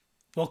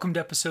Welcome to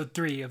episode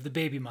 3 of The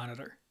Baby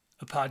Monitor,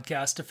 a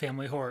podcast of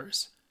family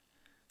horrors.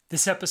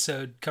 This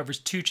episode covers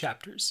 2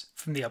 chapters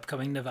from the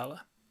upcoming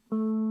novella.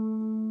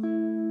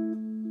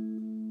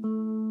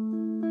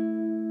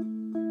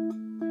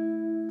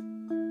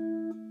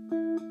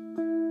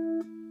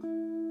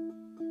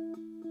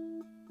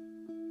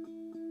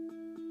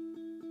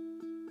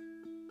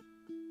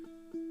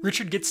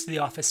 Richard gets to the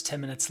office 10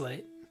 minutes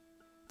late.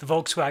 The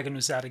Volkswagen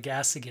was out of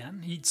gas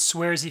again. He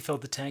swears he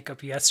filled the tank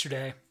up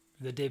yesterday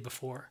or the day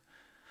before.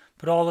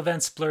 But all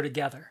events blur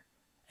together,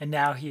 and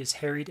now he is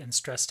harried and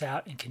stressed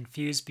out and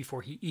confused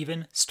before he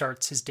even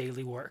starts his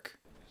daily work.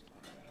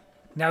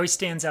 Now he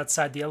stands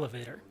outside the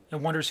elevator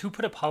and wonders who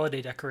put up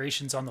holiday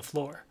decorations on the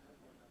floor.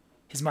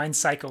 His mind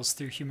cycles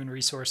through human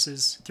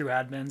resources, through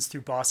admins,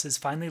 through bosses,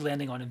 finally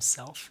landing on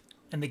himself.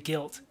 And the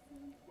guilt.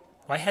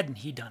 Why hadn't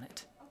he done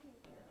it?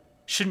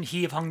 Shouldn't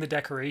he have hung the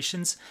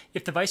decorations?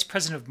 If the vice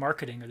president of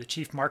marketing or the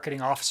chief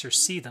marketing officer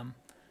see them,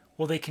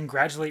 will they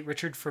congratulate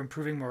Richard for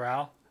improving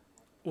morale?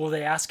 Or will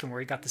they ask him where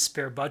he got the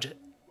spare budget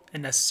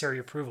and necessary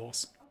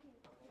approvals?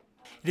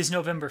 It is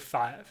November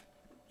 5.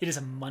 It is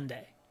a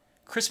Monday.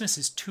 Christmas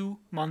is 2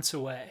 months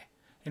away,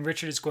 and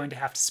Richard is going to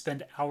have to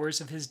spend hours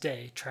of his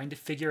day trying to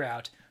figure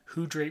out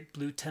who draped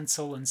blue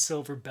tinsel and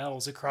silver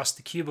bells across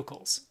the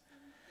cubicles.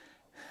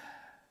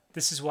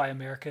 This is why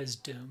America is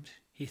doomed,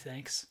 he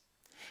thinks.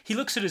 He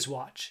looks at his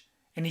watch,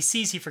 and he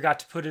sees he forgot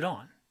to put it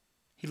on.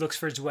 He looks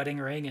for his wedding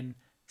ring and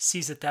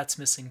sees that that's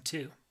missing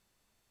too.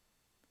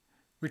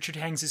 Richard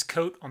hangs his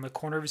coat on the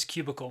corner of his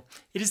cubicle.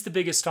 It is the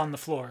biggest on the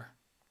floor,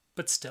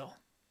 but still.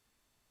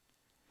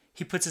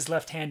 He puts his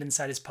left hand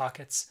inside his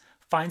pockets,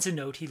 finds a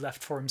note he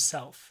left for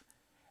himself.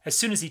 As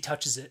soon as he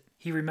touches it,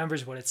 he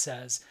remembers what it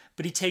says,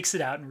 but he takes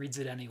it out and reads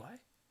it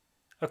anyway.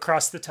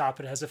 Across the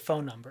top it has a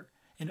phone number,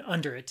 and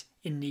under it,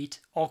 in neat,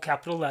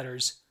 all-capital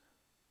letters,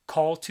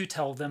 "Call to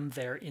tell them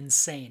they're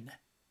insane."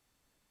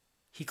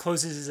 He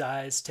closes his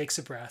eyes, takes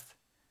a breath.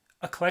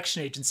 A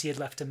collection agency had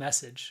left a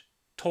message.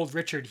 Told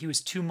Richard he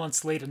was 2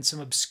 months late on some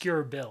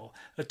obscure bill,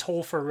 a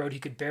toll for a road he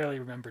could barely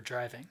remember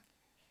driving.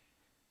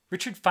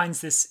 Richard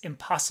finds this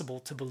impossible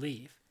to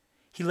believe.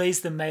 He lays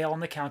the mail on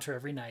the counter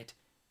every night,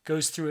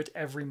 goes through it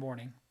every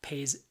morning,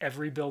 pays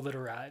every bill that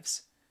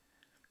arrives.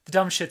 The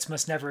dumb shits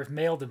must never have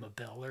mailed him a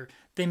bill, or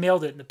they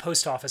mailed it and the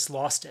post office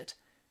lost it.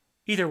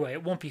 Either way,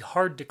 it won't be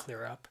hard to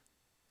clear up.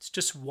 It's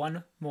just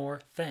one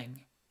more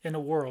thing in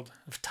a world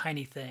of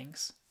tiny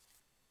things.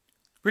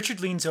 Richard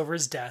leans over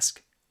his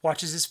desk,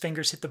 watches his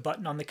fingers hit the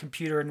button on the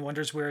computer and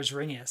wonders where his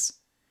ring is.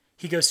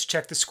 He goes to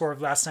check the score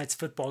of last night's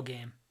football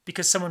game,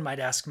 because someone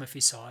might ask him if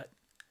he saw it.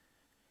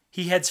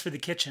 He heads for the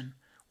kitchen,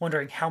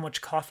 wondering how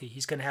much coffee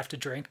he's going to have to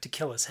drink to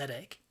kill his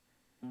headache.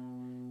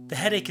 The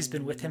headache has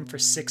been with him for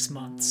 6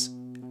 months,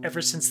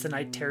 ever since the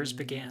night terrors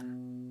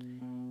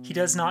began. He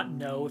does not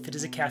know if it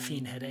is a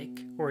caffeine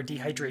headache, or a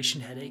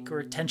dehydration headache, or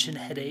a tension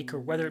headache, or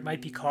whether it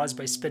might be caused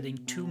by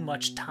spending too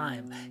much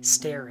time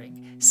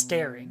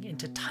staring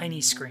into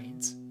tiny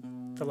screens.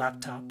 The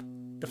laptop,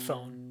 the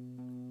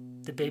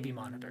phone, the baby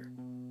monitor.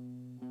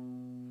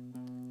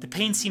 The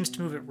pain seems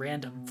to move at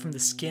random, from the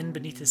skin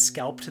beneath his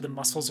scalp to the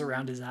muscles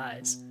around his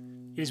eyes.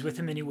 It is with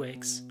him and he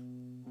wakes.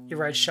 He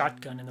rides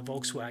shotgun in the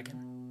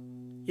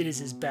Volkswagen. It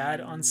is as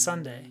bad on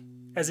Sunday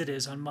as it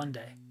is on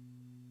Monday.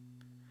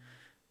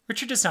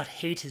 Richard does not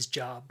hate his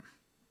job,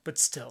 but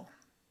still.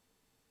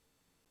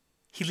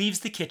 He leaves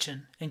the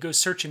kitchen and goes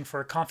searching for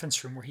a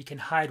conference room where he can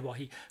hide while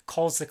he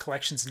calls the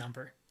collections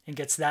number and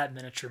gets that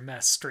miniature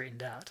mess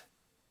straightened out.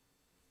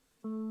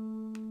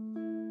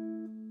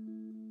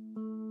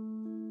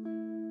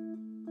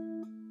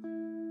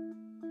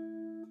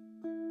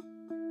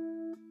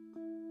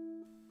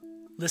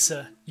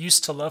 Lissa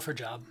used to love her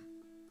job,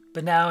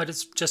 but now it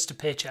is just a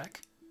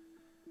paycheck.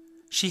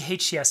 She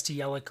hates she has to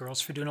yell at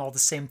girls for doing all the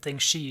same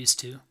things she used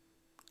to.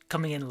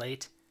 Coming in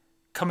late,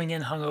 coming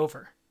in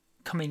hungover,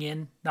 coming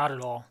in not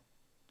at all.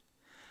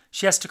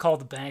 She has to call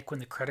the bank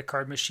when the credit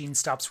card machine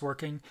stops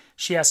working.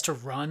 She has to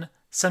run,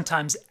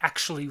 sometimes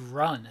actually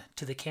run,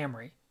 to the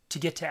Camry to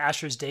get to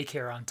Asher's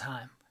daycare on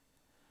time.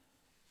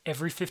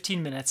 Every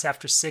 15 minutes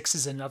after 6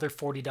 is another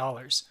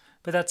 $40,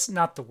 but that's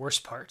not the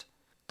worst part.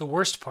 The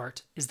worst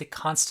part is the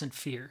constant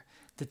fear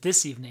that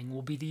this evening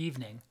will be the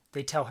evening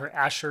they tell her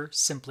Asher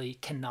simply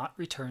cannot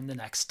return the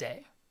next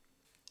day.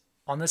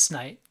 On this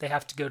night, they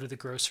have to go to the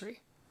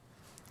grocery.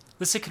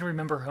 Lissa can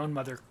remember her own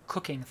mother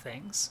cooking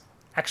things,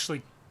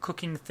 actually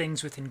cooking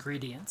things with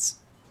ingredients.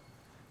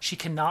 She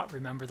cannot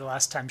remember the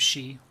last time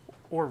she,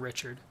 or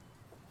Richard,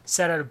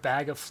 set out a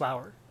bag of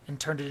flour and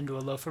turned it into a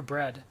loaf of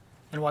bread,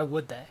 and why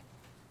would they?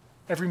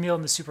 Every meal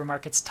in the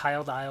supermarket's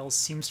tiled aisles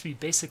seems to be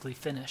basically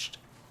finished.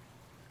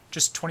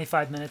 Just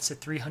 25 minutes at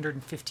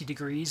 350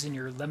 degrees and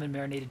your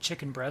lemon-marinated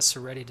chicken breasts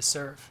are ready to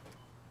serve.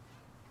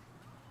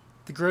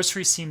 The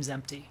grocery seems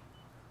empty.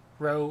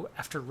 Row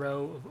after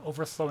row of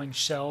overflowing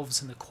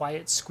shelves and the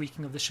quiet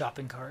squeaking of the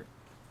shopping cart.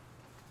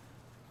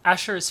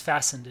 Asher is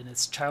fastened in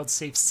its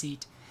child-safe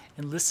seat,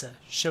 and Lissa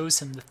shows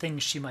him the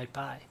things she might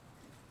buy.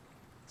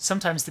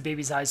 Sometimes the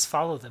baby's eyes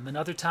follow them, and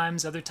other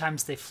times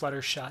they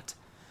flutter shut.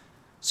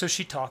 So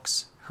she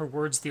talks, her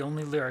words the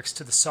only lyrics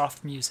to the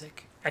soft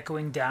music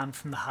echoing down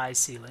from the high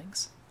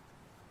ceilings.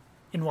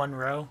 In one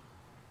row,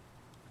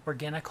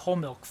 organic whole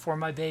milk for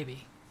my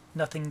baby,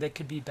 nothing that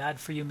could be bad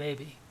for you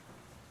maybe.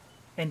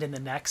 And in the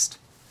next,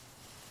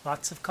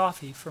 lots of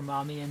coffee for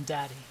mommy and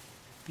daddy,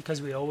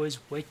 because we always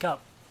wake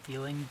up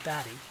feeling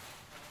batty.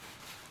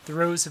 The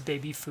rows of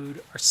baby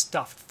food are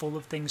stuffed full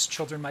of things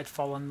children might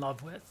fall in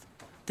love with,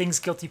 things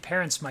guilty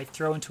parents might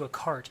throw into a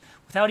cart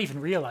without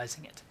even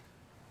realizing it.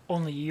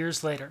 Only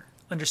years later,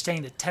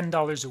 understanding that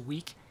 $10 a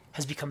week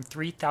has become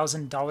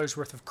 $3,000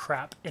 worth of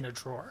crap in a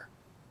drawer.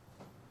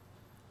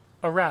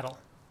 A rattle.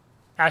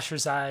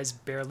 Asher's eyes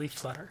barely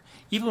flutter,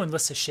 even when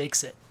Lissa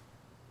shakes it.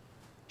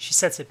 She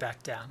sets it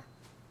back down.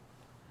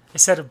 A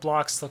set of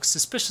blocks looks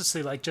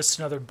suspiciously like just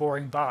another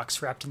boring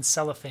box wrapped in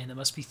cellophane that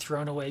must be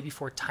thrown away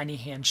before tiny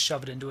hands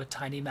shove it into a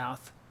tiny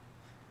mouth.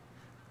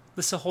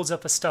 Lissa holds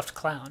up a stuffed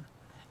clown,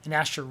 and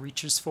Asher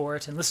reaches for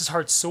it, and Lissa's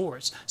heart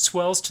soars,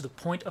 swells to the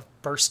point of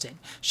bursting.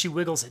 She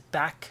wiggles it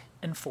back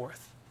and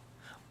forth.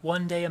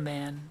 One day a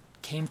man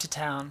came to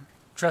town,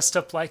 dressed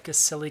up like a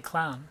silly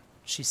clown,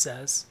 she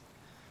says.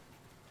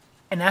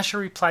 And Asher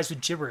replies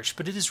with gibberish,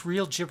 but it is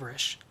real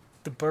gibberish.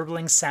 The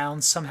burbling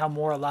sounds somehow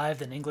more alive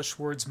than English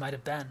words might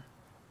have been.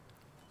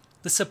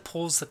 Lissa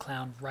pulls the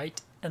clown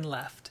right and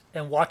left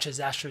and watches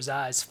Asher's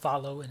eyes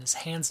follow and his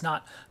hands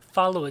not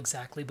follow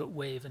exactly but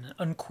wave in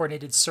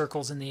uncoordinated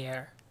circles in the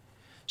air.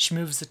 She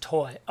moves the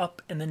toy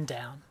up and then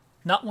down,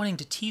 not wanting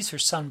to tease her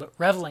son but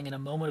reveling in a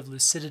moment of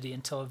lucidity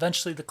until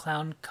eventually the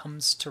clown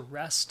comes to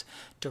rest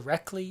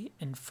directly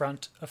in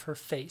front of her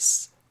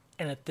face.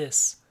 And at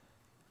this,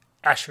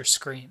 Asher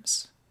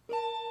screams.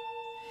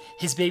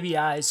 His baby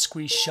eyes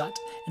squeeze shut,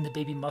 and the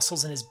baby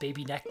muscles in his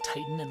baby neck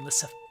tighten, and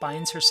Lissa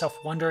finds herself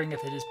wondering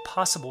if it is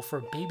possible for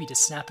a baby to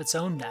snap its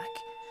own neck.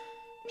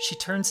 She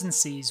turns and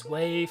sees,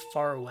 way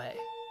far away,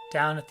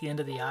 down at the end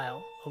of the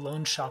aisle, a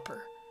lone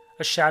shopper,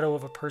 a shadow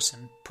of a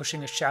person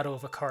pushing a shadow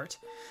of a cart,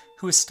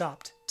 who has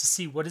stopped to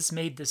see what has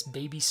made this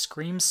baby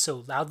scream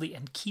so loudly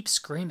and keep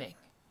screaming.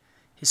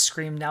 His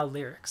scream, now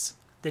lyrics,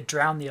 that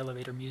drown the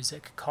elevator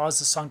music, cause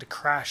the song to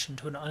crash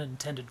into an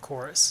unintended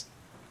chorus.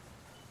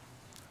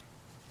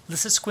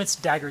 Lissa squints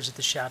daggers at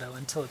the shadow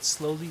until it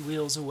slowly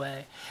wheels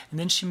away, and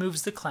then she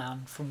moves the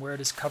clown from where it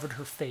has covered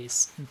her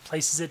face and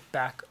places it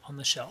back on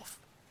the shelf.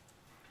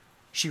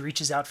 She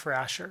reaches out for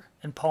Asher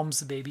and palms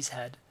the baby's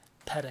head,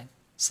 petting,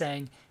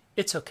 saying,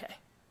 "It's okay.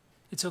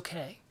 It's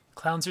okay.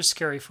 Clowns are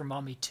scary for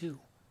Mommy,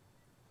 too."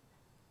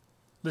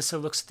 Lissa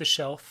looks at the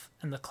shelf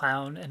and the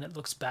clown, and it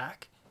looks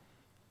back.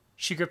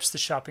 She grips the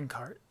shopping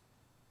cart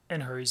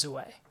and hurries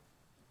away.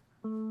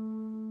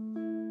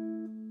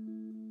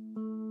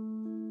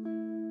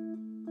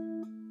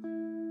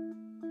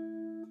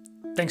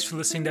 Thanks for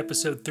listening to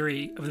episode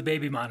 3 of The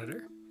Baby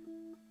Monitor.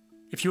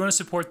 If you want to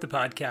support the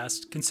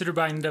podcast, consider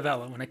buying the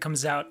novella when it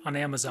comes out on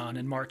Amazon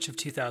in March of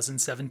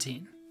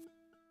 2017.